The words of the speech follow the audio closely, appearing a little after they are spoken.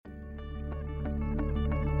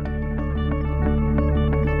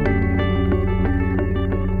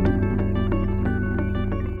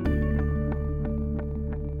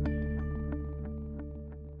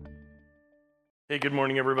Hey, good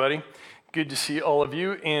morning, everybody. Good to see all of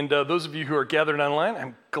you. And those of you who are gathered online,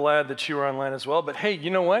 I'm glad that you are online as well. But hey, you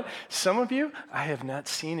know what? Some of you I have not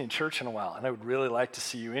seen in church in a while, and I would really like to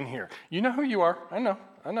see you in here. You know who you are. I know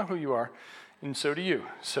who you are. And so do you.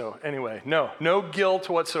 So anyway, no guilt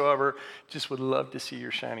whatsoever. Just would love to see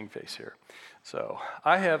your shining face here. So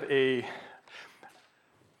I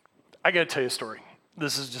got to tell you a story.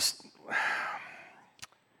 This is just,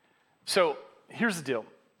 so here's the deal.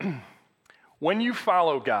 When you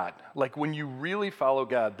follow God, like when you really follow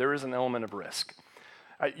God, there is an element of risk.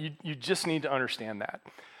 You just need to understand that.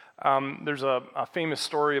 There's a famous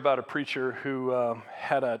story about a preacher who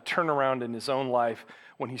had a turnaround in his own life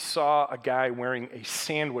when he saw a guy wearing a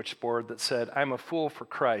sandwich board that said, "I'm a fool for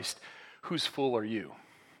Christ. Whose fool are you?"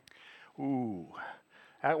 Ooh,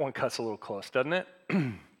 that one cuts a little close, doesn't it?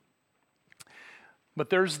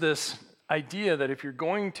 But there's this idea that if you're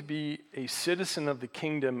going to be a citizen of the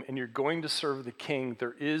kingdom and you're going to serve the king,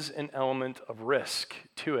 there is an element of risk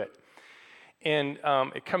to it. And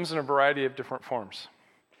it comes in a variety of different forms.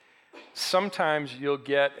 Sometimes you'll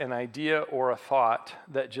get an idea or a thought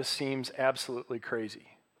that just seems absolutely crazy.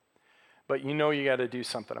 But you know you got to do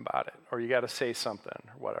something about it, or you got to say something,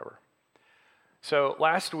 or whatever. So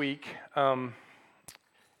last week,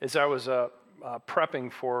 as I was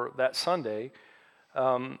prepping for that Sunday,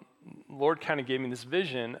 Lord kind of gave me this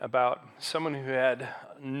vision about someone who had a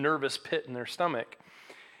nervous pit in their stomach.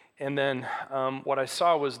 And then what I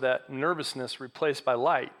saw was that nervousness replaced by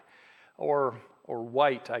light, or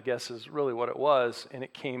white, I guess is really what it was. And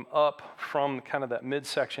it came up from kind of that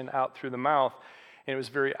midsection out through the mouth. And it was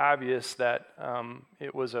very obvious that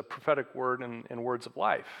it was a prophetic word and words of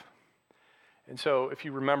life. And so if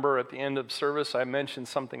you remember at the end of service, I mentioned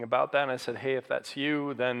something about that. And I said, hey, if that's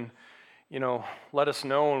you, then let us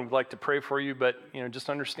know, and we'd like to pray for you, but, just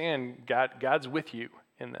understand God's with you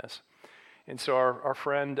in this. And so our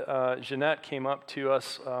friend Jeanette came up to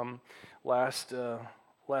us last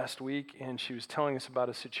week, and she was telling us about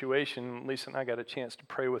a situation. Lisa and I got a chance to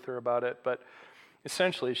pray with her about it, but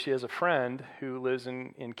essentially she has a friend who lives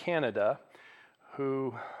in Canada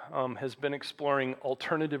who has been exploring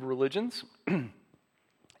alternative religions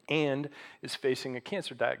and is facing a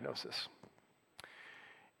cancer diagnosis.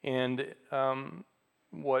 And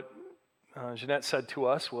what Jeanette said to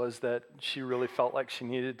us was that she really felt like she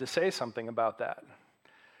needed to say something about that.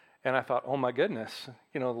 And I thought, oh my goodness,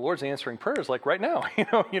 the Lord's answering prayers like right now.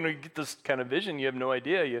 You get this kind of vision, you have no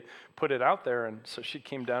idea, you put it out there. And so she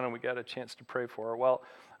came down and we got a chance to pray for her. Well,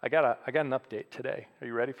 I got an update today. Are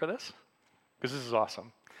you ready for this? Because this is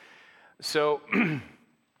awesome. So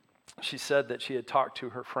she said that she had talked to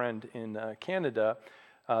her friend in Canada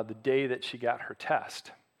the day that she got her test.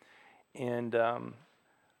 And the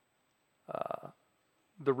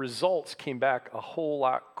results came back a whole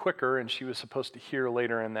lot quicker, and she was supposed to hear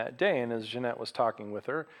later in that day. And as Jeanette was talking with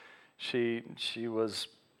her, she was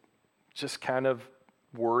just kind of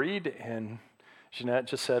worried, and Jeanette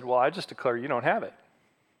just said, well, I just declare you don't have it.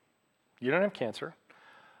 You don't have cancer.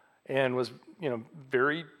 And was,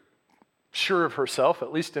 very sure of herself,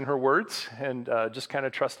 at least in her words, and just kind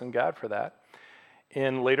of trusting God for that.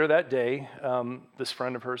 And later that day, this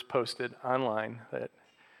friend of hers posted online that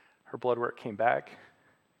her blood work came back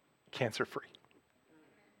cancer-free.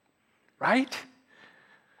 Right?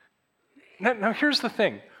 Now here's the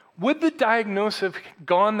thing. Would the diagnosis have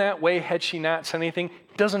gone that way had she not said anything?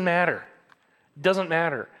 Doesn't matter. Doesn't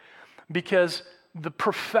matter. Because the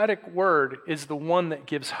prophetic word is the one that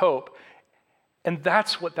gives hope. And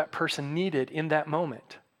that's what that person needed in that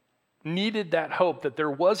moment. Needed that hope that there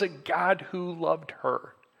was a God who loved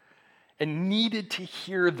her and needed to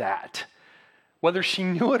hear that, whether she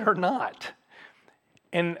knew it or not.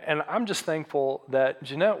 And I'm just thankful that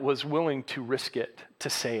Jeanette was willing to risk it, to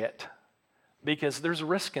say it, because there's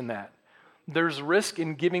risk in that. There's risk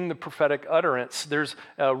in giving the prophetic utterance. There's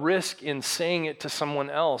a risk in saying it to someone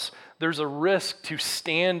else. There's a risk to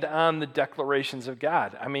stand on the declarations of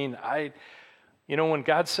God. I mean, when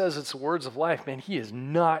God says it's words of life, man, he is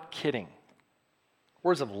not kidding.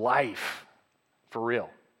 Words of life, for real.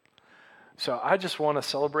 So I just want to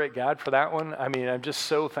celebrate God for that one. I mean, I'm just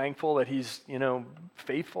so thankful that he's,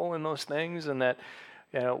 faithful in those things, and that,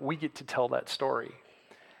 we get to tell that story.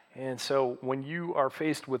 And so when you are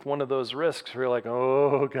faced with one of those risks, where you're like,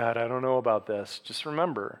 oh God, I don't know about this, just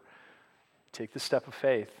remember, take the step of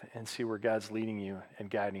faith and see where God's leading you and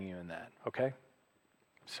guiding you in that, okay?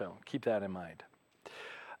 So keep that in mind.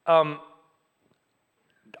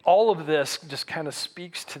 All of this just kind of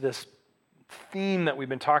speaks to this theme that we've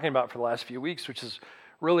been talking about for the last few weeks, which is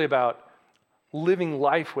really about living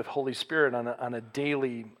life with Holy Spirit on a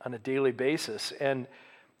daily basis. And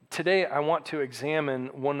today I want to examine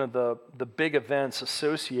one of the big events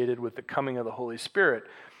associated with the coming of the Holy Spirit.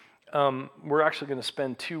 We're actually going to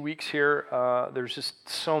spend 2 weeks here. There's just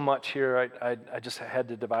so much here. I just had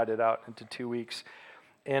to divide it out into 2 weeks.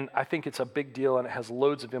 And I think it's a big deal, and it has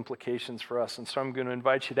loads of implications for us. And so I'm going to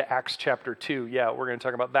invite you to Acts chapter 2. Yeah, we're going to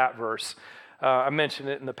talk about that verse. I mentioned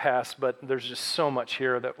it in the past, but there's just so much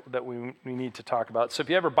here that we need to talk about. So if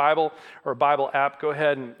you have a Bible or a Bible app, go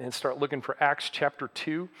ahead and start looking for Acts chapter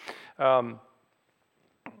 2. We're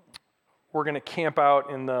going to camp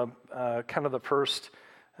out in the kind of the first,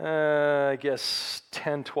 10,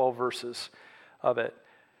 12 verses of it.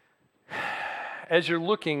 As you're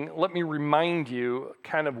looking, let me remind you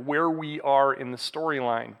kind of where we are in the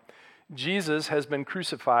storyline. Jesus has been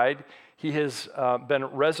crucified, he has been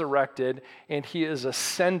resurrected, and he is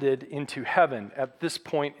ascended into heaven at this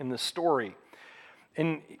point in the story.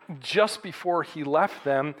 And just before he left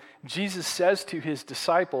them, Jesus says to his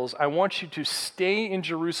disciples, I want you to stay in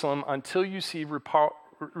Jerusalem until you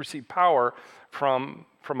receive power from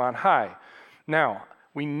on high. Now,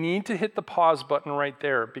 we need to hit the pause button right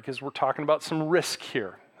there because we're talking about some risk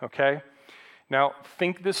here, okay? Now,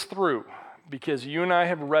 think this through because you and I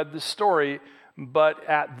have read the story, but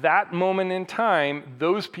at that moment in time,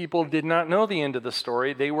 those people did not know the end of the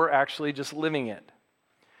story. They were actually just living it.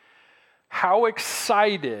 How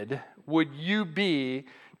excited would you be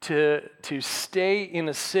to stay in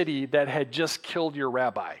a city that had just killed your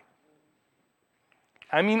rabbi?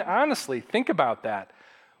 I mean, honestly, think about that.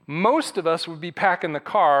 Most of us would be packing the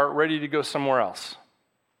car ready to go somewhere else.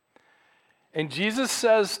 And Jesus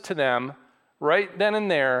says to them, right then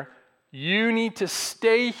and there, you need to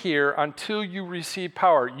stay here until you receive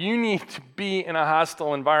power. You need to be in a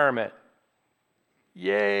hostile environment.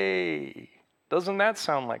 Yay! Doesn't that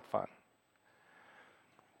sound like fun?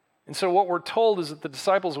 And so what we're told is that the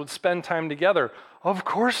disciples would spend time together. Of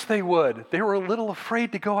course they would. They were a little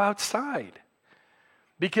afraid to go outside.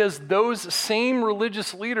 Because those same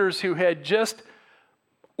religious leaders who had just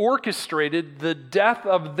orchestrated the death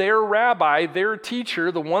of their rabbi, their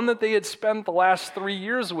teacher, the one that they had spent the last 3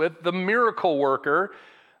 years with, the miracle worker,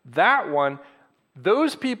 that one,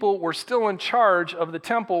 those people were still in charge of the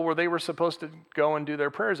temple where they were supposed to go and do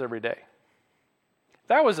their prayers every day.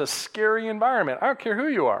 That was a scary environment. I don't care who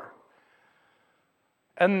you are.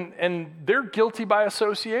 And they're guilty by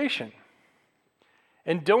association.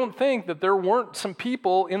 And don't think that there weren't some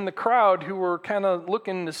people in the crowd who were kind of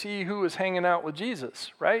looking to see who was hanging out with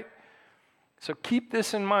Jesus, right? So keep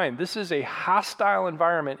this in mind. This is a hostile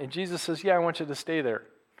environment, and Jesus says, yeah, I want you to stay there.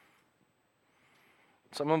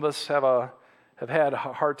 Some of us have had a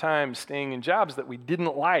hard time staying in jobs that we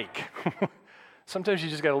didn't like. Sometimes you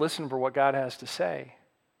just got to listen for what God has to say.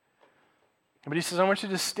 But he says, I want you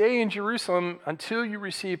to stay in Jerusalem until you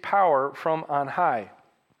receive power from on high.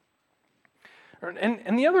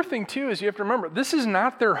 And the other thing, too, is you have to remember, this is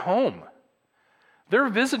not their home. They're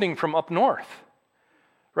visiting from up north,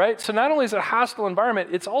 right? So not only is it a hostile environment,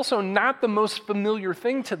 it's also not the most familiar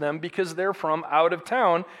thing to them because they're from out of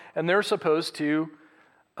town and they're supposed to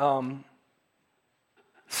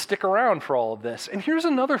stick around for all of this. And here's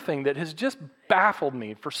another thing that has just baffled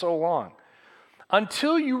me for so long.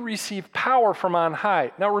 Until you receive power from on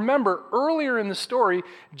high. Now remember, earlier in the story,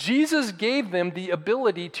 Jesus gave them the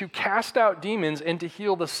ability to cast out demons and to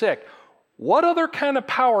heal the sick. What other kind of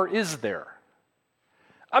power is there?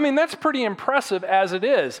 I mean, that's pretty impressive as it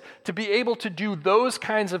is, to be able to do those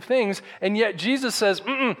kinds of things, and yet Jesus says,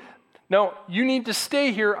 no, you need to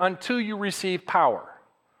stay here until you receive power.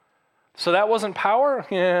 So that wasn't power?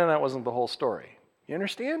 Yeah, that wasn't the whole story. You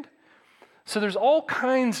understand? So there's all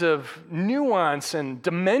kinds of nuance and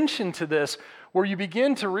dimension to this where you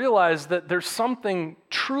begin to realize that there's something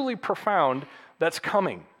truly profound that's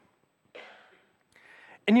coming.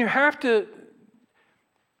 And you have to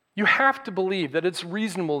believe that it's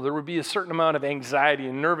reasonable there would be a certain amount of anxiety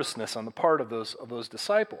and nervousness on the part of those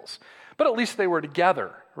disciples. But at least they were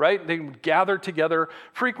together, right? They would gather together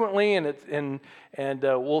frequently, and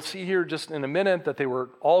we'll see here just in a minute that they were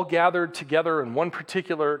all gathered together in one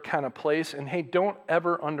particular kind of place. And hey, don't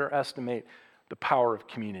ever underestimate the power of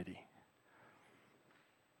community,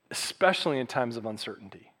 especially in times of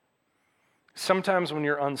uncertainty. Sometimes when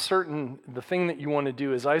you're uncertain, the thing that you want to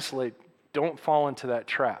do is isolate. Don't fall into that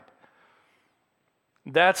trap.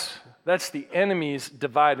 That's the enemy's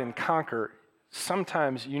divide and conquer.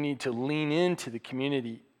 Sometimes you need to lean into the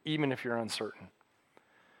community even if you're uncertain.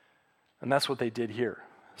 And that's what they did here.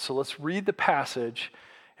 So let's read the passage,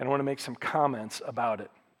 and I want to make some comments about it.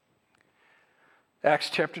 Acts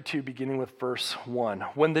chapter 2, beginning with verse 1.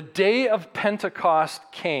 When the day of Pentecost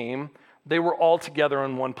came, they were all together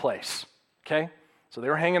in one place. Okay? So they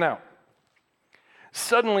were hanging out.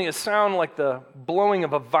 Suddenly, a sound like the blowing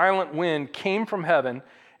of a violent wind came from heaven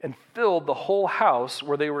and filled the whole house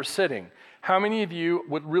where they were sitting. How many of you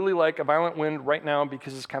would really like a violent wind right now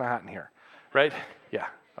because it's kind of hot in here, right? Yeah,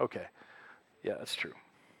 okay. Yeah, that's true.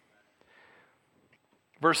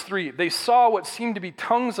 Verse 3, they saw what seemed to be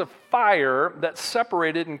tongues of fire that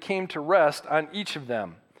separated and came to rest on each of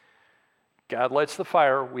them. God lights the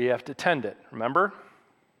fire, we have to tend it, remember?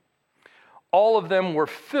 All of them were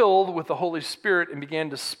filled with the Holy Spirit and began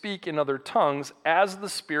to speak in other tongues as the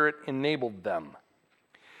Spirit enabled them.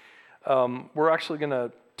 We're actually going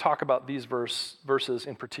to talk about these verses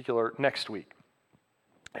in particular next week.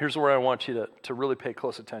 Here's where I want you to really pay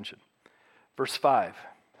close attention. Verse 5.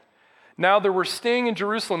 Now there were staying in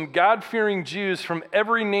Jerusalem God-fearing Jews from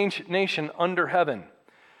every nation under heaven.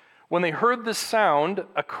 When they heard this sound,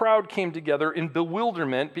 a crowd came together in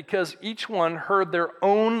bewilderment because each one heard their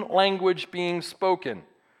own language being spoken.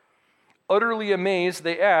 Utterly amazed,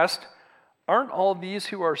 they asked, "Aren't all these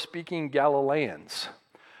who are speaking Galileans?"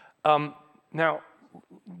 Now,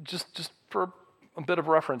 just for a bit of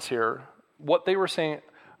reference here, what they were saying,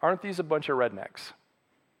 aren't these a bunch of rednecks?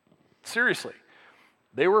 Seriously.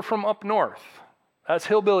 They were from up north. That's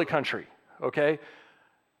hillbilly country, okay?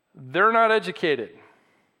 They're not educated.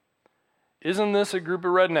 Isn't this a group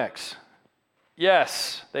of rednecks?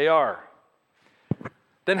 Yes, they are.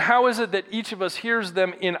 Then how is it that each of us hears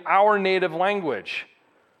them in our native language?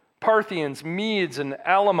 Parthians, Medes, and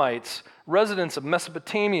Elamites, residents of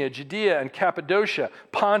Mesopotamia, Judea and Cappadocia,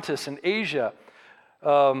 Pontus and Asia,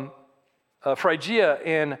 Phrygia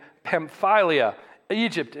and Pamphylia,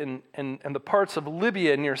 Egypt and the parts of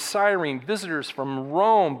Libya near Cyrene, visitors from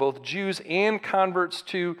Rome, both Jews and converts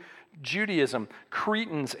to Judaism,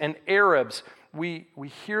 Cretans and Arabs, we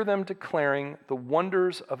hear them declaring the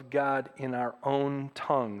wonders of God in our own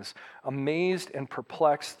tongues. Amazed and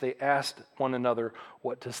perplexed, they asked one another,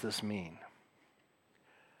 "What does this mean?"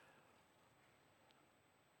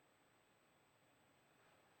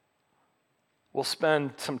 We'll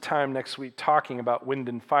spend some time next week talking about wind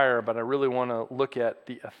and fire, but I really want to look at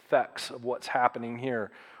the effects of what's happening here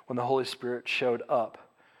when the Holy Spirit showed up.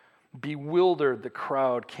 Bewildered, the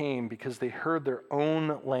crowd came because they heard their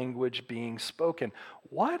own language being spoken.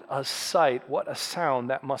 What a sight, what a sound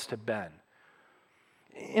that must have been.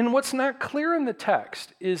 And what's not clear in the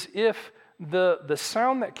text is if the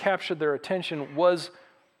sound that captured their attention was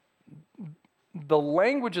the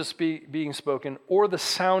languages being spoken or the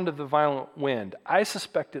sound of the violent wind. I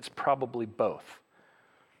suspect it's probably both.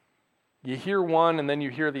 You hear one and then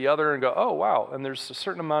you hear the other and go, oh, wow, and there's a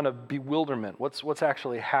certain amount of bewilderment. What's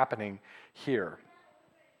actually happening here?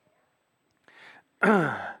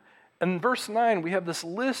 In verse 9, we have this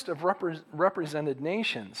list of represented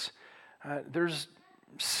nations. There's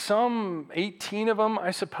some 18 of them,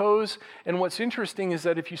 I suppose. And what's interesting is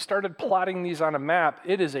that if you started plotting these on a map,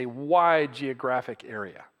 it is a wide geographic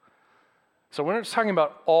area. So when it's talking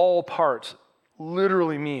about all parts,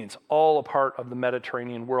 literally means all a part of the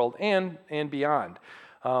Mediterranean world and beyond,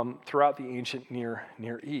 throughout the ancient Near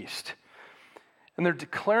East. And they're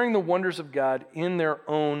declaring the wonders of God in their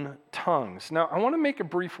own tongues. Now, I want to make a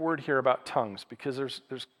brief word here about tongues because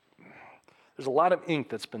there's a lot of ink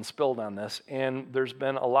that's been spilled on this, and there's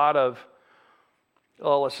been a lot of,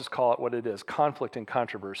 let's just call it what it is, conflict and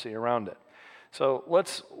controversy around it. So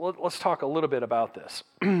let's talk a little bit about this.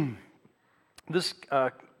 This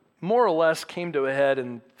more or less came to a head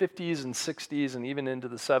in 50s and 60s and even into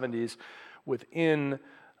the 70s within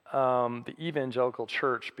the evangelical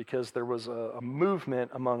church because there was a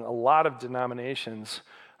movement among a lot of denominations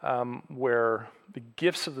where the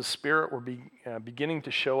gifts of the Spirit were beginning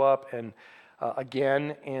to show up and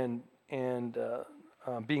again and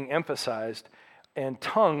being emphasized, and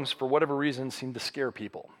tongues, for whatever reason, seemed to scare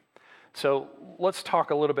people. So let's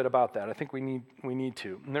talk a little bit about that. I think we need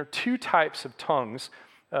to. And there are two types of tongues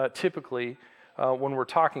typically when we're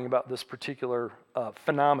talking about this particular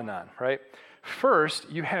phenomenon, right? First,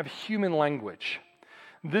 you have human language.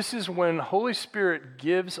 This is when Holy Spirit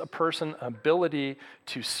gives a person ability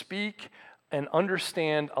to speak and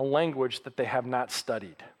understand a language that they have not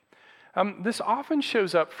studied. This often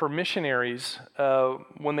shows up for missionaries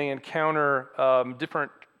when they encounter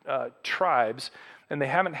different tribes and they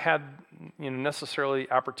haven't had necessarily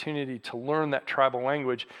opportunity to learn that tribal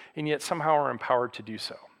language, and yet somehow are empowered to do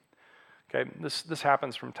so. Okay, this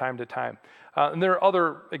happens from time to time. And there are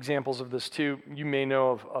other examples of this too. You may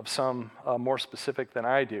know of some more specific than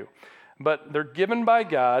I do. But they're given by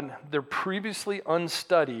God, they're previously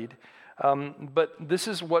unstudied, but this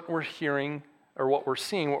is what we're hearing, or what we're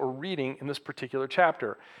seeing, what we're reading in this particular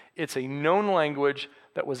chapter. It's a known language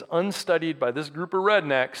that was unstudied by this group of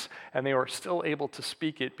rednecks, and they were still able to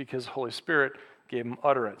speak it because the Holy Spirit gave them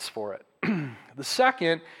utterance for it. The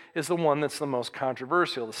second is the one that's the most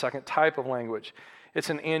controversial, the second type of language. It's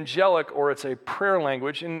an angelic, or it's a prayer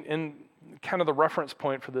language, and kind of the reference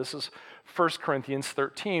point for this is 1 Corinthians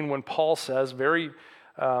 13, when Paul says very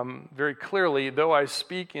clearly, though I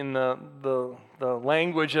speak in the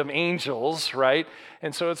language of angels, right?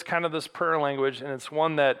 And so it's kind of this prayer language, and it's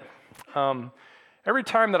one that every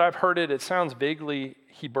time that I've heard it, it sounds vaguely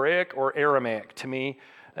Hebraic or Aramaic to me.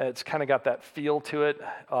 It's kind of got that feel to it.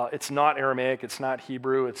 It's not Aramaic, it's not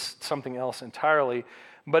Hebrew, it's something else entirely.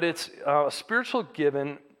 But it's a spiritual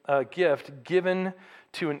gift given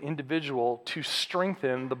to an individual to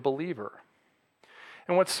strengthen the believer.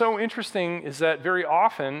 And what's so interesting is that very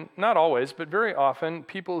often, not always, but very often,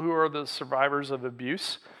 people who are the survivors of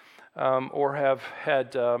abuse or have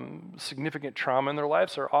had significant trauma in their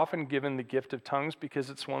lives are often given the gift of tongues because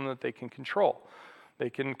it's one that they can control. They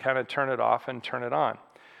can kind of turn it off and turn it on.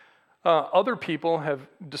 Other people have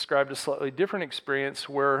described a slightly different experience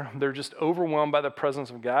where they're just overwhelmed by the presence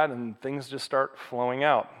of God and things just start flowing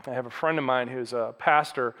out. I have a friend of mine who's a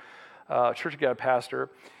pastor, Church of God pastor,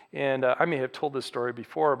 and I may have told this story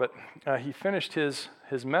before, but he finished his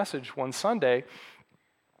message one Sunday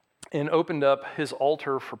and opened up his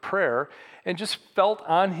altar for prayer and just felt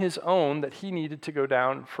on his own that he needed to go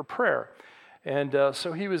down for prayer. And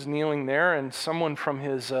so he was kneeling there, and someone from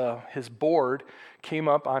his board came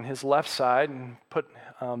up on his left side and put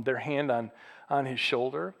their hand on his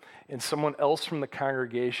shoulder, and someone else from the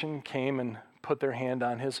congregation came and put their hand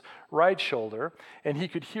on his right shoulder, and he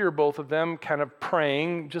could hear both of them kind of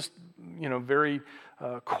praying, just very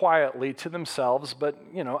quietly to themselves, but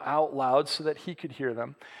out loud so that he could hear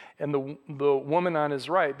them. And the woman on his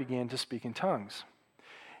right began to speak in tongues.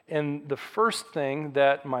 And the first thing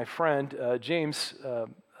that my friend James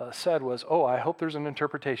said was, "Oh, I hope there's an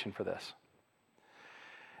interpretation for this."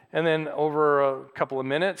 And then over a couple of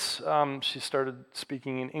minutes, she started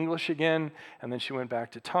speaking in English again, and then she went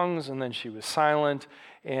back to tongues, and then she was silent.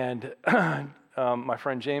 And my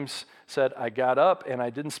friend James said, "I got up, and I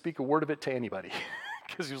didn't speak a word of it to anybody,"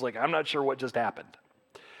 because he was like, "I'm not sure what just happened."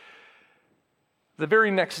 The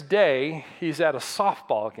very next day, he's at a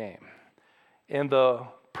softball game, and the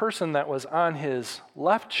person that was on his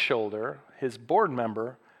left shoulder, his board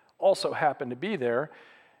member, also happened to be there.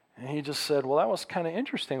 And he just said, "Well, that was kind of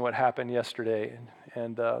interesting what happened yesterday."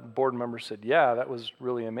 And the board member said, "Yeah, that was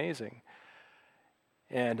really amazing."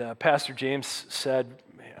 And Pastor James said,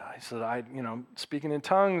 I speaking in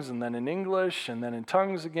tongues and then in English and then in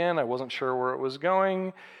tongues again. I wasn't sure where it was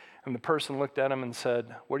going. And the person looked at him and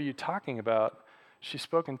said, "What are you talking about? She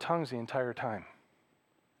spoke in tongues the entire time."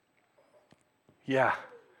 Yeah,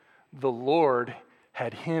 the Lord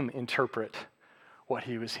had him interpret what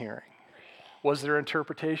he was hearing. Was there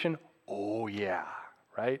interpretation? Oh, yeah,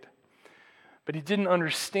 right? But he didn't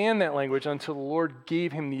understand that language until the Lord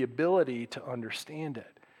gave him the ability to understand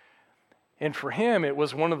it. And for him, it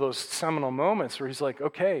was one of those seminal moments where he's like,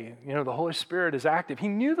 okay, the Holy Spirit is active. He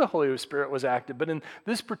knew the Holy Spirit was active, but in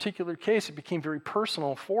this particular case, it became very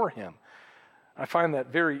personal for him. I find that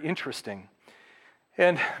very interesting.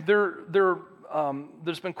 And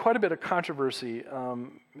there's been quite a bit of controversy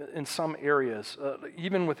in some areas,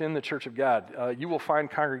 even within the Church of God. You will find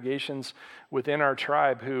congregations within our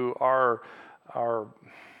tribe who are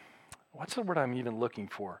what's the word I'm even looking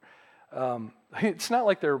for? It's not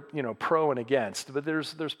like they're pro and against, but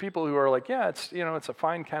there's people who are like, yeah, it's a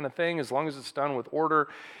fine kind of thing as long as it's done with order.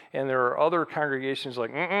 And there are other congregations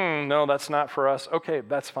like, no, that's not for us. Okay,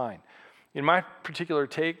 that's fine. In my particular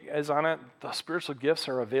take is on it, the spiritual gifts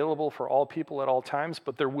are available for all people at all times,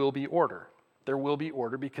 but there will be order. There will be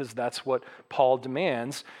order because that's what Paul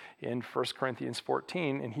demands in 1 Corinthians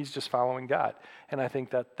 14, and he's just following God. And I think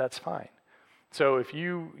that's fine. So if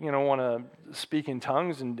you want to speak in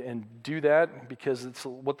tongues and do that because it's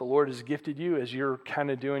what the Lord has gifted you as you're kind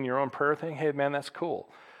of doing your own prayer thing, hey, man, that's cool.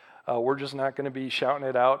 We're just not going to be shouting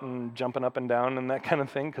it out and jumping up and down and that kind of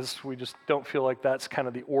thing because we just don't feel like that's kind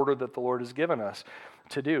of the order that the Lord has given us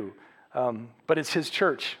to do. But it's his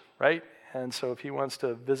church, right? And so if he wants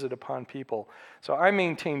to visit upon people. So I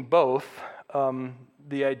maintain both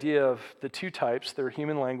the idea of the two types. There are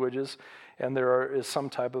human languages and there is some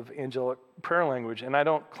type of angelic prayer language. And I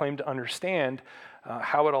don't claim to understand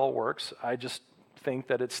how it all works. I just think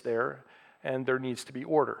that it's there and there needs to be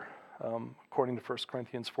order. According to 1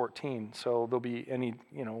 Corinthians 14. So there'll be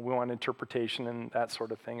we want interpretation and that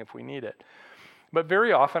sort of thing if we need it. But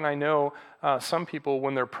very often I know some people,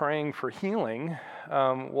 when they're praying for healing,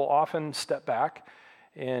 will often step back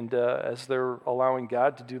And as they're allowing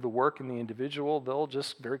God to do the work in the individual, they'll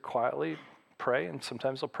just very quietly pray, and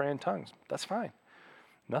sometimes they'll pray in tongues. That's fine.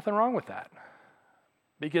 Nothing wrong with that.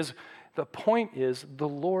 Because the point is, the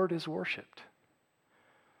Lord is worshiped.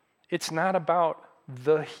 It's not about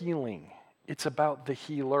the healing. It's about the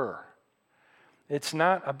healer. It's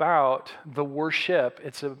not about the worship.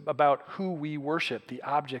 It's about who we worship, the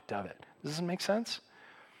object of it. Does this make sense?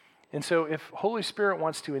 And so if Holy Spirit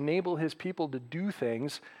wants to enable his people to do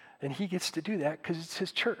things, then he gets to do that because it's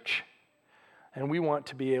his church. And we want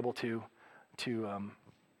to be able to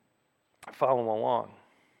follow along.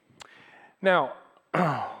 Now,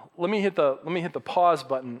 let me hit the pause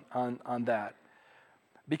button on that,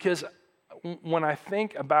 because when I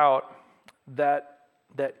think about that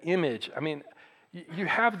image, I mean, you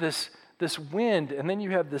have this wind, and then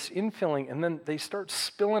you have this infilling, and then they start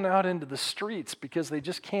spilling out into the streets because they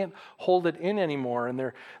just can't hold it in anymore, and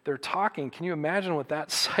they're talking. Can you imagine what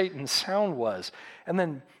that sight and sound was? And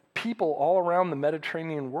then people all around the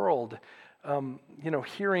Mediterranean world,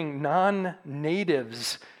 hearing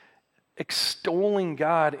non-natives extolling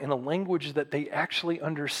God in a language that they actually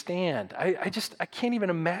understand. I can't even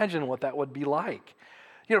imagine what that would be like.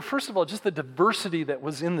 First of all, just the diversity that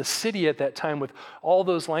was in the city at that time with all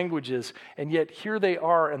those languages, and yet here they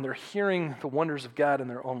are, and they're hearing the wonders of God in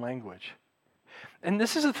their own language. And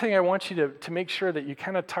this is the thing I want you to make sure that you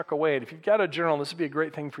kind of tuck away. And if you've got a journal, this would be a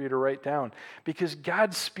great thing for you to write down, because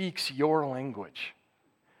God speaks your language.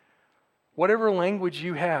 Whatever language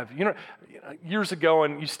you have. Years ago,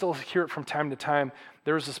 and you still hear it from time to time,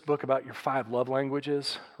 there was this book about your 5 love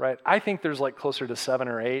languages, right? I think there's like closer to 7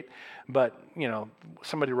 or 8, but,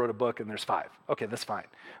 somebody wrote a book and there's 5. Okay, that's fine.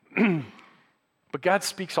 But God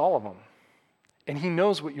speaks all of them, and he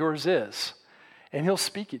knows what yours is, and he'll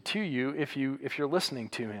speak it to you if you're listening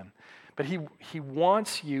to him. But he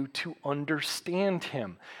wants you to understand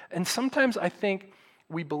him. And sometimes I think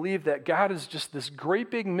we believe that God is just this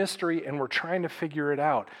great big mystery and we're trying to figure it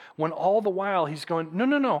out, when all the while he's going,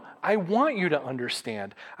 no, I want you to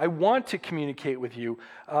understand. I want to communicate with you.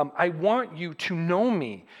 I want you to know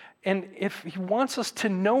me. And if he wants us to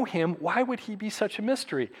know him, why would he be such a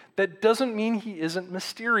mystery? That doesn't mean he isn't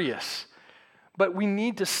mysterious. But we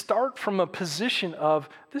need to start from a position of,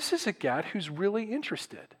 this is a God who's really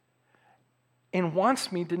interested and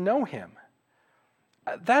wants me to know him.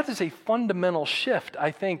 That is a fundamental shift,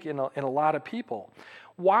 I think, in a lot of people.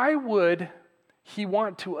 Why would he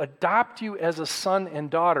want to adopt you as a son and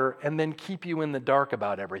daughter and then keep you in the dark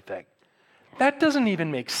about everything? That doesn't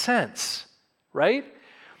even make sense, right?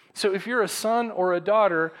 So if you're a son or a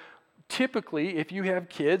daughter, typically, if you have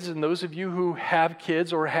kids, and those of you who have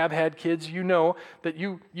kids or have had kids, you know that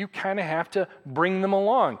you kind of have to bring them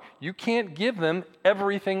along. You can't give them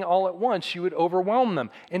everything all at once. You would overwhelm them.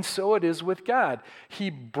 And so it is with God. He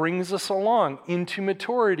brings us along into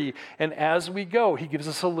maturity, and as we go, he gives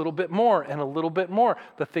us a little bit more and a little bit more,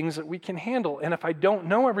 the things that we can handle. And if I don't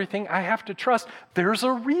know everything, I have to trust there's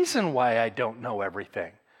a reason why I don't know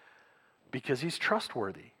everything, because he's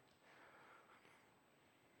trustworthy.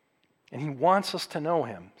 And he wants us to know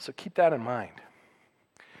him, so keep that in mind.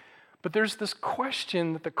 But there's this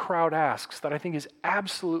question that the crowd asks that I think is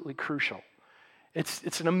absolutely crucial.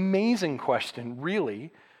 It's an amazing question,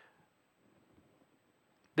 really.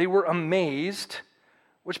 They were amazed,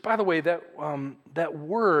 which, by the way, that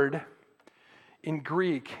word in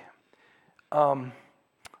Greek,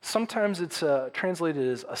 sometimes it's translated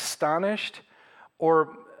as astonished,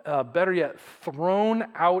 or better yet, thrown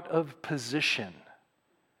out of position.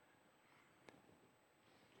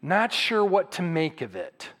 Not sure what to make of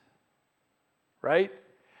it, right?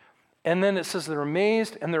 And then it says they're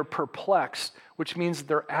amazed and they're perplexed, which means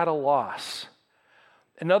they're at a loss.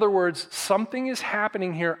 In other words, something is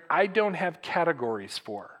happening here I don't have categories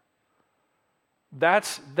for.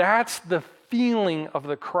 That's the feeling of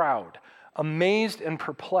the crowd, amazed and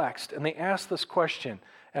perplexed. And they ask this question,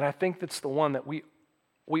 and I think that's the one that we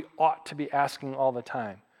ought to be asking all the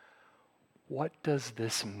time. What does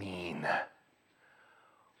this mean?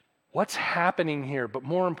 What's happening here? But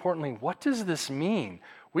more importantly, what does this mean?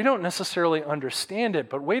 We don't necessarily understand it,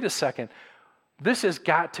 but wait a second. This has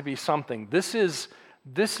got to be something. This is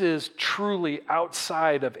truly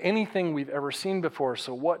outside of anything we've ever seen before.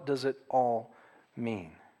 So what does it all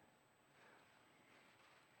mean?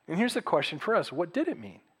 And here's the question for us. What did it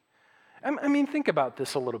mean? I mean, think about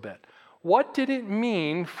this a little bit. What did it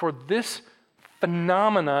mean for this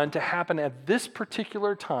phenomenon to happen at this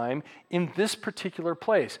particular time in this particular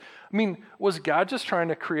place? I mean, was God just trying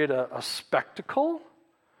to create a spectacle?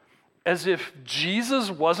 As if Jesus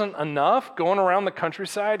wasn't enough, going around the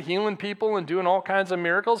countryside, healing people and doing all kinds of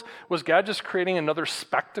miracles. Was God just creating another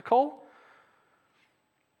spectacle?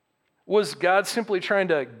 Was God simply trying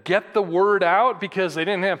to get the word out because they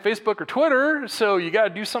didn't have Facebook or Twitter, so you got to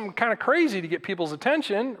do something kind of crazy to get people's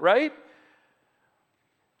attention, right?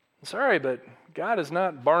 Sorry, but God is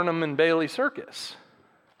not Barnum and Bailey Circus.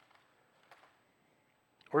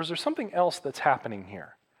 Or is there something else that's happening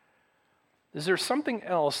here? Is there something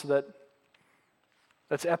else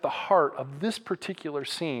that's at the heart of this particular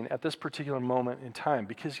scene at this particular moment in time?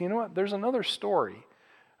 Because you know what? There's another story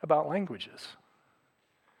about languages.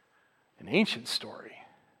 An ancient story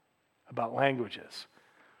about languages.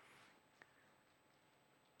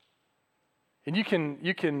 And you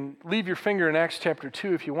can leave your finger in Acts chapter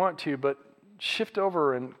 2 if you want to, but shift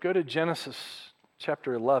over and go to Genesis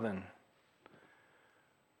chapter 11.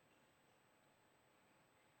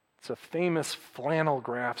 It's a famous flannel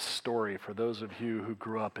graph story for those of you who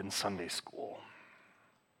grew up in Sunday school.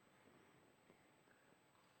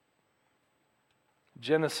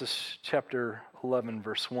 Genesis chapter 11,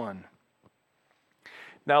 verse 1.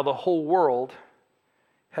 Now the whole world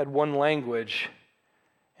had one language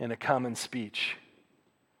and a common speech.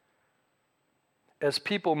 As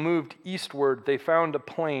people moved eastward, they found a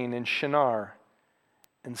plain in Shinar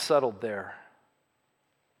and settled there.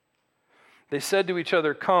 They said to each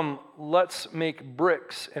other, "Come, let's make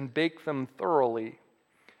bricks and bake them thoroughly."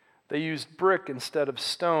 They used brick instead of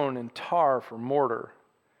stone and tar for mortar.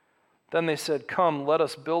 Then they said, "Come, let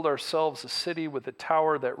us build ourselves a city with a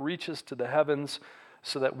tower that reaches to the heavens,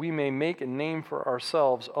 so that we may make a name for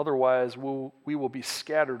ourselves. Otherwise, we will be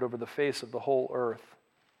scattered over the face of the whole earth."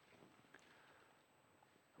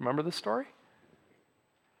 Remember this story?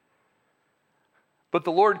 But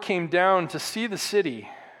the Lord came down to see the city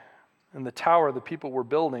and the tower the people were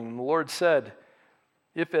building. And the Lord said,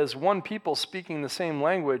 "If as one people speaking the same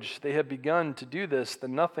language they have begun to do this,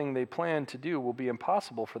 then nothing they plan to do will be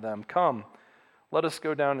impossible for them. Come, let us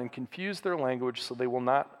go down and confuse their language so they will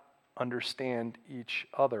not understand each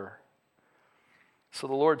other." So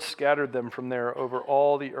the Lord scattered them from there over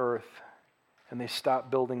all the earth, and they stopped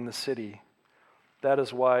building the city. That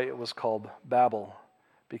is why it was called Babel,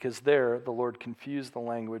 because there the Lord confused the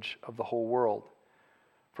language of the whole world.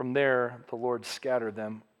 From there the Lord scattered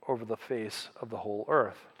them over the face of the whole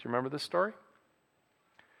earth. Do you remember this story?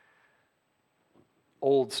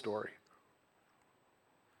 Old story.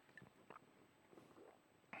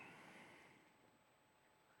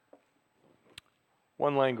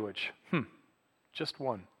 One language. Just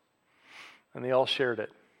one. And they all shared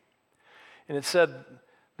it. And it said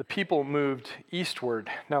the people moved eastward.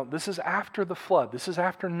 Now, this is after the flood. This is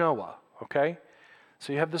after Noah, okay?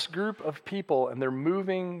 So you have this group of people, and they're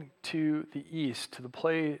moving to the east, to the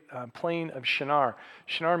plain of Shinar.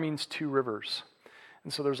 Shinar means two rivers.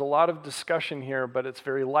 And so there's a lot of discussion here, but it's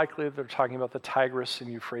very likely that they're talking about the Tigris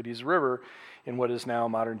and Euphrates River in what is now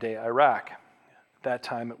modern-day Iraq. At that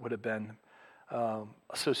time, it would have been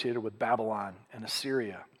associated with Babylon and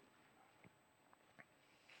Assyria.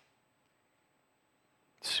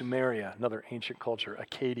 Sumeria, another ancient culture,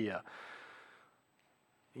 Acadia,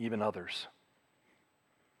 even others.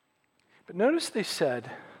 But notice they said,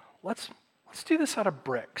 let's do this out of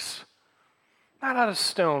bricks, not out of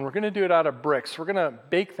stone. We're going to do it out of bricks. We're going to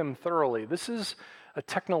bake them thoroughly. This is a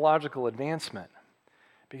technological advancement,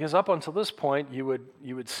 because up until this point, you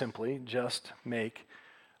would simply just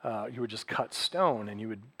you would just cut stone and you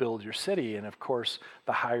would build your city. And of course,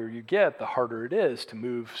 the higher you get, the harder it is to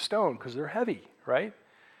move stone because they're heavy, right?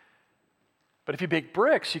 But if you bake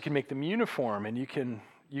bricks, you can make them uniform, and you can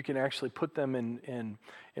actually put them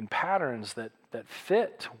in patterns that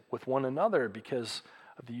fit with one another because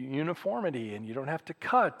of the uniformity, and you don't have to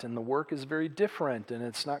cut, and the work is very different, and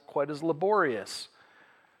it's not quite as laborious.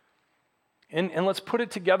 And let's put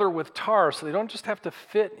it together with tar so they don't just have to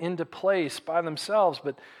fit into place by themselves,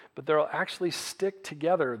 but they'll actually stick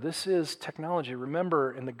together. This is technology.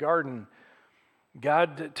 Remember, in the garden,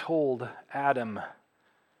 God told Adam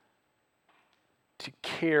to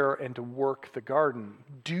care and to work the garden.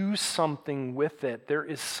 Do something with it. There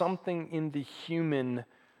is something in the human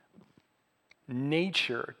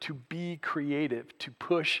nature to be creative, to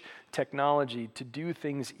push technology, to do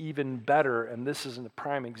things even better, and this is a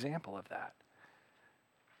prime example of that.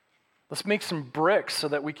 Let's make some bricks so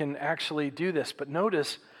that we can actually do this. But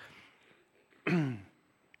notice, the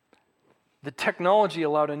technology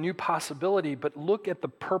allowed a new possibility, but look at the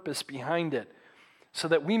purpose behind it. So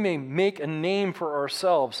that we may make a name for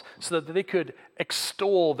ourselves, so that they could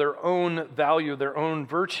extol their own value, their own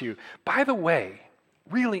virtue. By the way,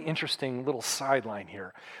 really interesting little sideline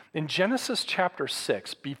here. In Genesis chapter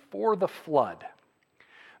 6, before the flood,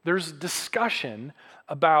 there's discussion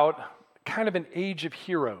about kind of an age of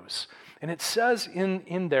heroes. And it says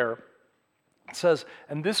in there, it says,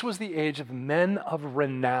 and this was the age of men of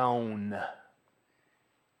renown.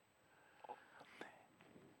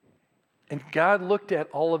 And God looked at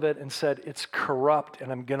all of it and said, it's corrupt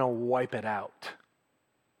and I'm going to wipe it out.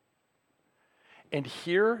 And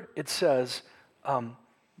here it says,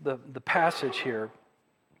 the passage here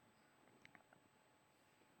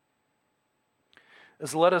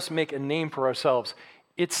is, let us make a name for ourselves.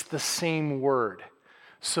 It's the same word,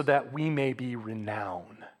 so that we may be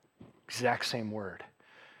renowned. Exact same word.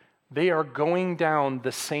 They are going down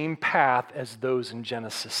the same path as those in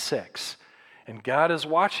Genesis 6. And God is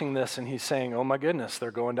watching this and he's saying, oh my goodness,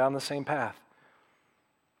 they're going down the same path.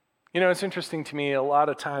 You know, it's interesting to me, a lot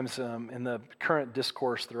of times in the current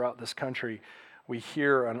discourse throughout this country, we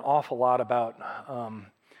hear an awful lot about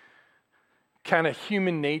kind of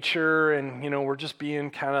human nature and, we're just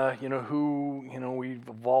being kind of, who, we've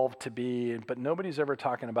evolved to be, but nobody's ever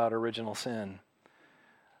talking about original sin.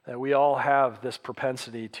 That we all have this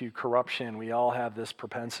propensity to corruption. We all have this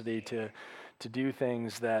propensity to do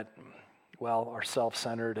things that, are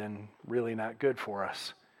self-centered and really not good for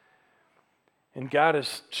us. And God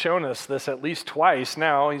has shown us this at least twice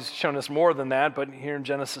now. He's shown us more than that, but here in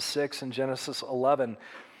Genesis 6 and Genesis 11,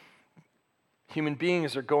 human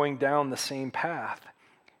beings are going down the same path.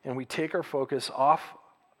 And we take our focus off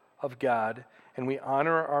of God and we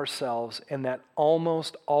honor ourselves, and that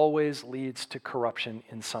almost always leads to corruption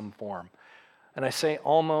in some form. And I say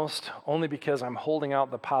almost only because I'm holding out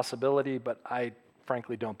the possibility, but I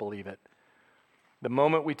frankly don't believe it. The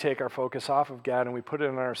moment we take our focus off of God and we put it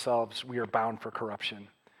on ourselves, we are bound for corruption.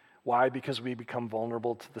 Why? Because we become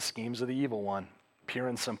vulnerable to the schemes of the evil one, pure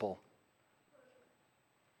and simple.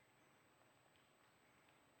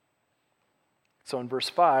 So in verse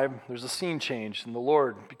 5, there's a scene change, and the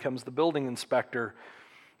Lord becomes the building inspector.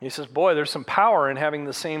 He says, boy, there's some power in having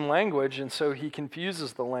the same language, and so he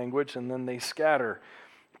confuses the language, and then they scatter.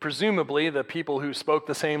 Presumably, the people who spoke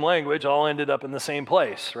the same language all ended up in the same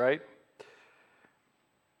place, right?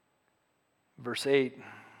 Verse 8,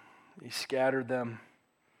 he scattered them.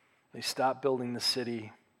 They stopped building the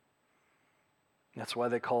city. That's why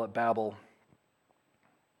they call it Babel.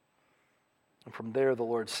 And from there, the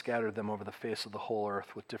Lord scattered them over the face of the whole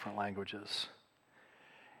earth with different languages.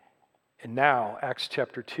 And now, Acts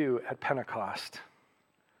chapter 2, at Pentecost,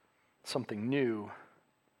 something new,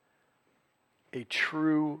 a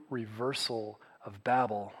true reversal of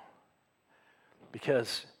Babel,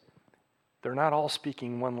 because they're not all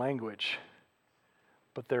speaking one language,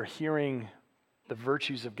 but they're hearing the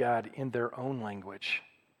virtues of God in their own language.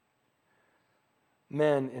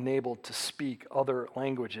 Men enabled to speak other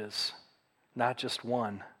languages, not just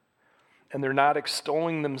one. And they're not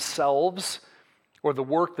extolling themselves or the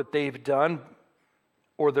work that they've done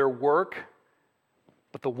or their work,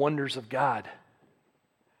 but the wonders of God.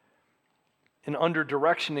 And under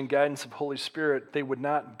direction and guidance of Holy Spirit, they would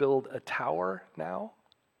not build a tower now.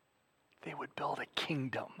 They would build a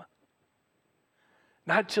kingdom.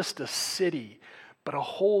 Not just a city, but a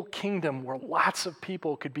whole kingdom where lots of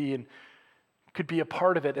people could be a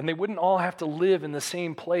part of it. And they wouldn't all have to live in the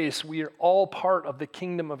same place. We are all part of the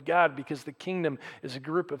kingdom of God because the kingdom is a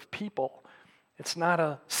group of people. It's not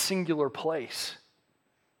a singular place.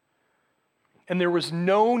 And there was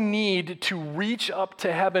no need to reach up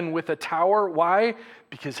to heaven with a tower. Why?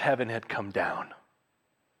 Because heaven had come down.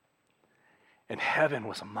 And heaven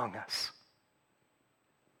was among us.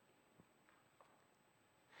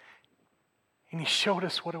 And he showed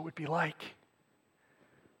us what it would be like.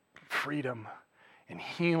 Freedom and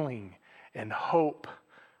healing and hope.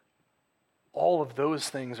 All of those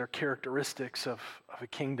things are characteristics of a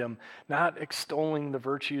kingdom, not extolling the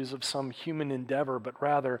virtues of some human endeavor, but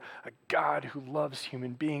rather a God who loves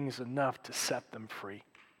human beings enough to set them free.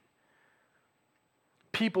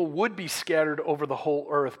 People would be scattered over the whole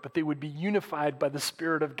earth, but they would be unified by the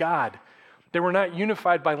Spirit of God. They were not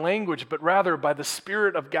unified by language, but rather by the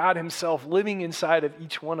Spirit of God himself living inside of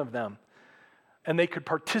each one of them. And they could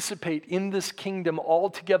participate in this kingdom all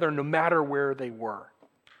together, no matter where they were.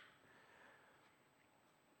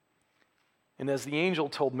 And as the angel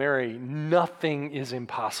told Mary, nothing is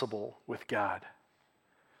impossible with God.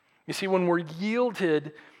 You see, when we're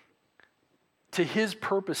yielded to his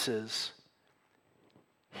purposes,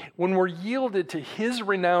 when we're yielded to his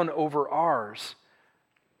renown over ours,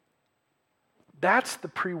 that's the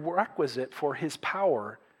prerequisite for his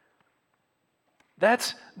power.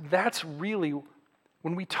 That's really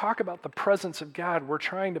When we talk about the presence of God, we're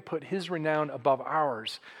trying to put his renown above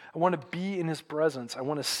ours. I want to be in his presence. I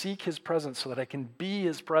want to seek his presence so that I can be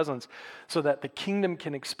his presence, so that the kingdom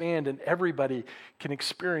can expand and everybody can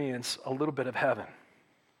experience a little bit of heaven.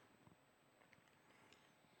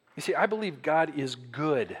 You see, I believe God is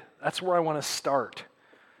good. That's where I want to start.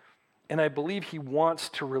 And I believe he wants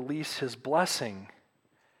to release his blessing.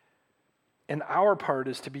 And our part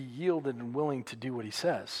is to be yielded and willing to do what he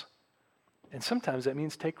says. And sometimes that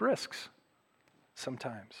means take risks.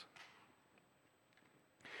 Sometimes.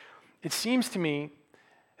 It seems to me,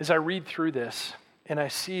 as I read through this, and I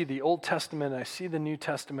see the Old Testament, and I see the New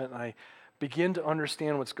Testament, and I begin to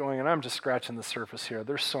understand what's going on. I'm just scratching the surface here.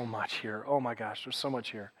 There's so much here. Oh my gosh, there's so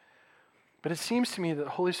much here. But it seems to me that the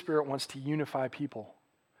Holy Spirit wants to unify people.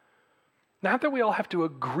 Not that we all have to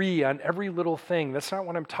agree on every little thing. That's not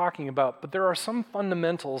what I'm talking about. But there are some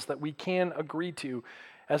fundamentals that we can agree to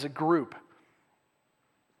as a group.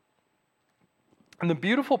 And the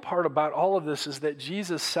beautiful part about all of this is that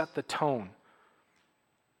Jesus set the tone.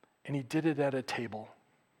 And he did it at a table.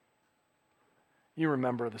 You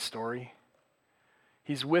remember the story.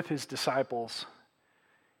 He's with his disciples.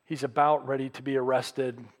 He's about ready to be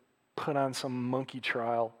arrested, put on some monkey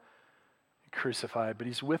trial, crucified. But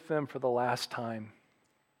he's with them for the last time.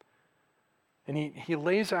 And he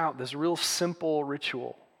lays out this real simple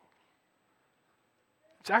ritual.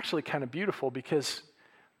 It's actually kind of beautiful because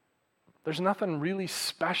there's nothing really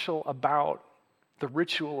special about the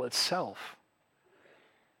ritual itself.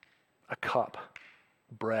 A cup,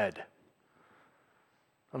 bread.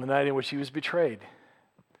 On the night in which he was betrayed,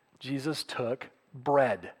 Jesus took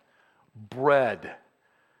bread. Bread.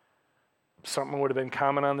 Something would have been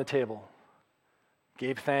common on the table.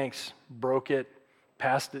 Gave thanks, broke it,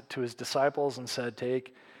 passed it to his disciples and said,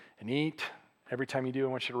 take and eat. Every time you do,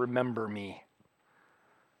 I want you to remember me.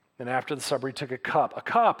 Then after the supper, he took a cup. A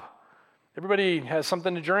cup. Everybody has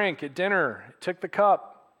something to drink at dinner. He took the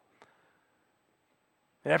cup.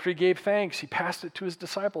 And after he gave thanks, he passed it to his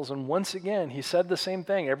disciples. And once again, he said the same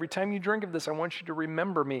thing. Every time you drink of this, I want you to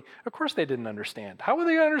remember me. Of course they didn't understand. How would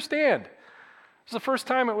they understand? It was the first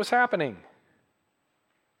time it was happening.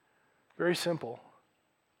 Very simple.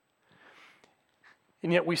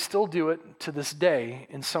 And yet we still do it to this day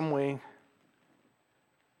in some way,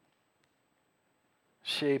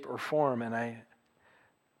 shape, or form. And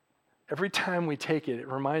every time we take it, it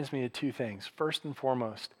reminds me of two things. First and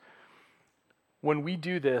foremost, when we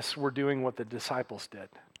do this, we're doing what the disciples did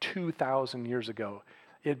 2,000 years ago.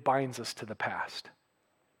 It binds us to the past.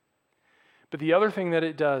 But the other thing that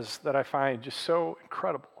it does that I find just so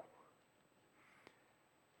incredible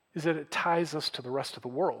is that it ties us to the rest of the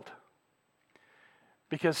world.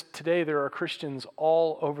 Because today there are Christians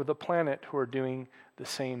all over the planet who are doing the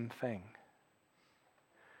same thing.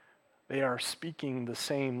 They are speaking the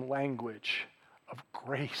same language of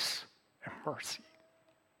grace and mercy.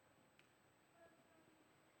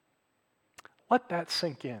 Let that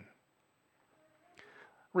sink in.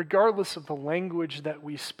 Regardless of the language that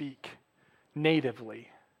we speak natively,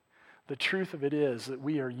 the truth of it is that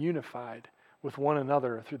we are unified with one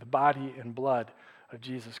another through the body and blood of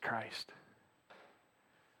Jesus Christ.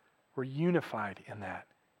 We're unified in that.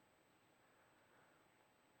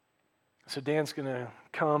 So Dan's going to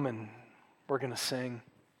come and we're going to sing.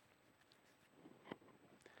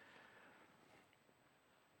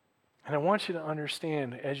 And I want you to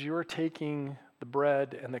understand, as you're taking the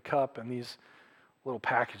bread and the cup and these little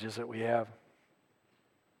packages that we have,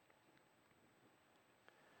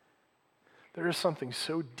 there is something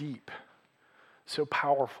so deep, so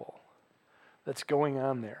powerful that's going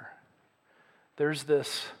on there. There's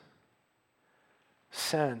this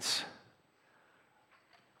sense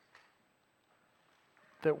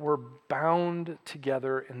that we're bound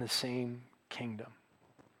together in the same kingdom.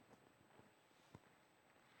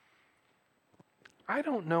 I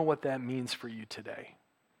don't know what that means for you today,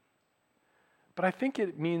 but I think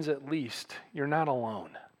it means at least you're not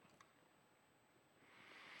alone.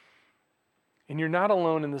 And you're not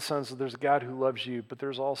alone in the sense that there's a God who loves you, but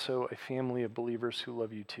there's also a family of believers who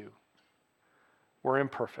love you too. We're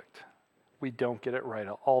imperfect. We don't get it right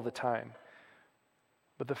all the time.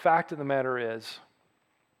 But the fact of the matter is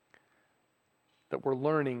that we're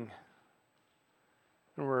learning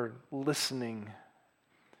and we're listening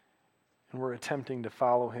and we're attempting to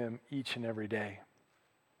follow him each and every day.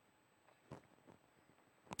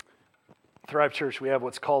 Thrive Church, we have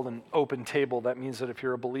what's called an open table. That means that if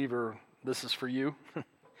you're a believer, this is for you.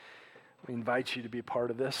 We invite you to be a part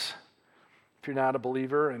of this. If you're not a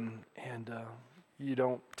believer and you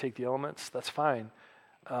don't take the elements, that's fine.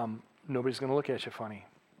 Nobody's going to look at you funny.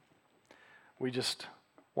 We just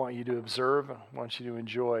want you to observe, I want you to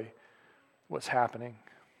enjoy what's happening.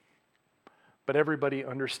 But everybody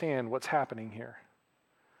understand what's happening here.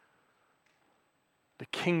 The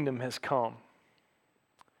kingdom has come.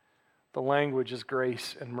 The language is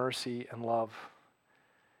grace and mercy and love.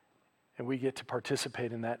 And we get to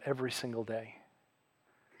participate in that every single day.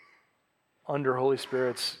 Under Holy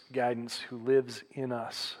Spirit's guidance, who lives in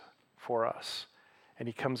us for us. And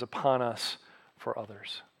he comes upon us for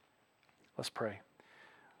others. Let's pray.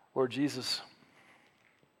 Lord Jesus,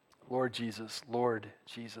 Lord Jesus, Lord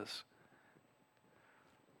Jesus.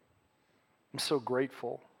 I'm so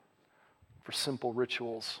grateful for simple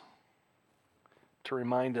rituals to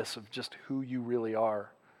remind us of just who you really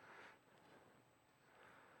are.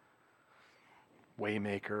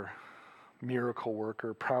 Waymaker, miracle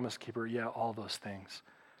worker, promise keeper, yeah, all those things.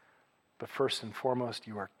 But first and foremost,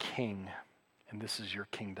 you are king, and this is your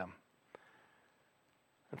kingdom.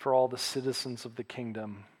 And for all the citizens of the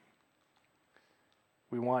kingdom,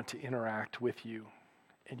 we want to interact with you,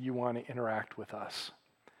 and you want to interact with us.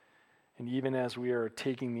 And even as we are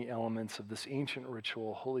taking the elements of this ancient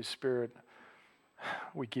ritual, Holy Spirit,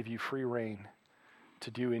 we give you free rein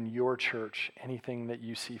to do in your church anything that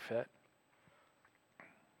you see fit.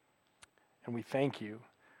 And we thank you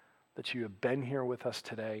that you have been here with us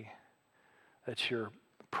today, that your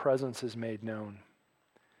presence is made known.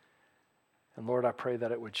 And Lord, I pray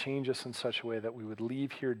that it would change us in such a way that we would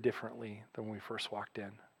leave here differently than when we first walked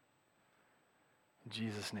in. In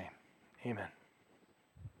Jesus' name, amen.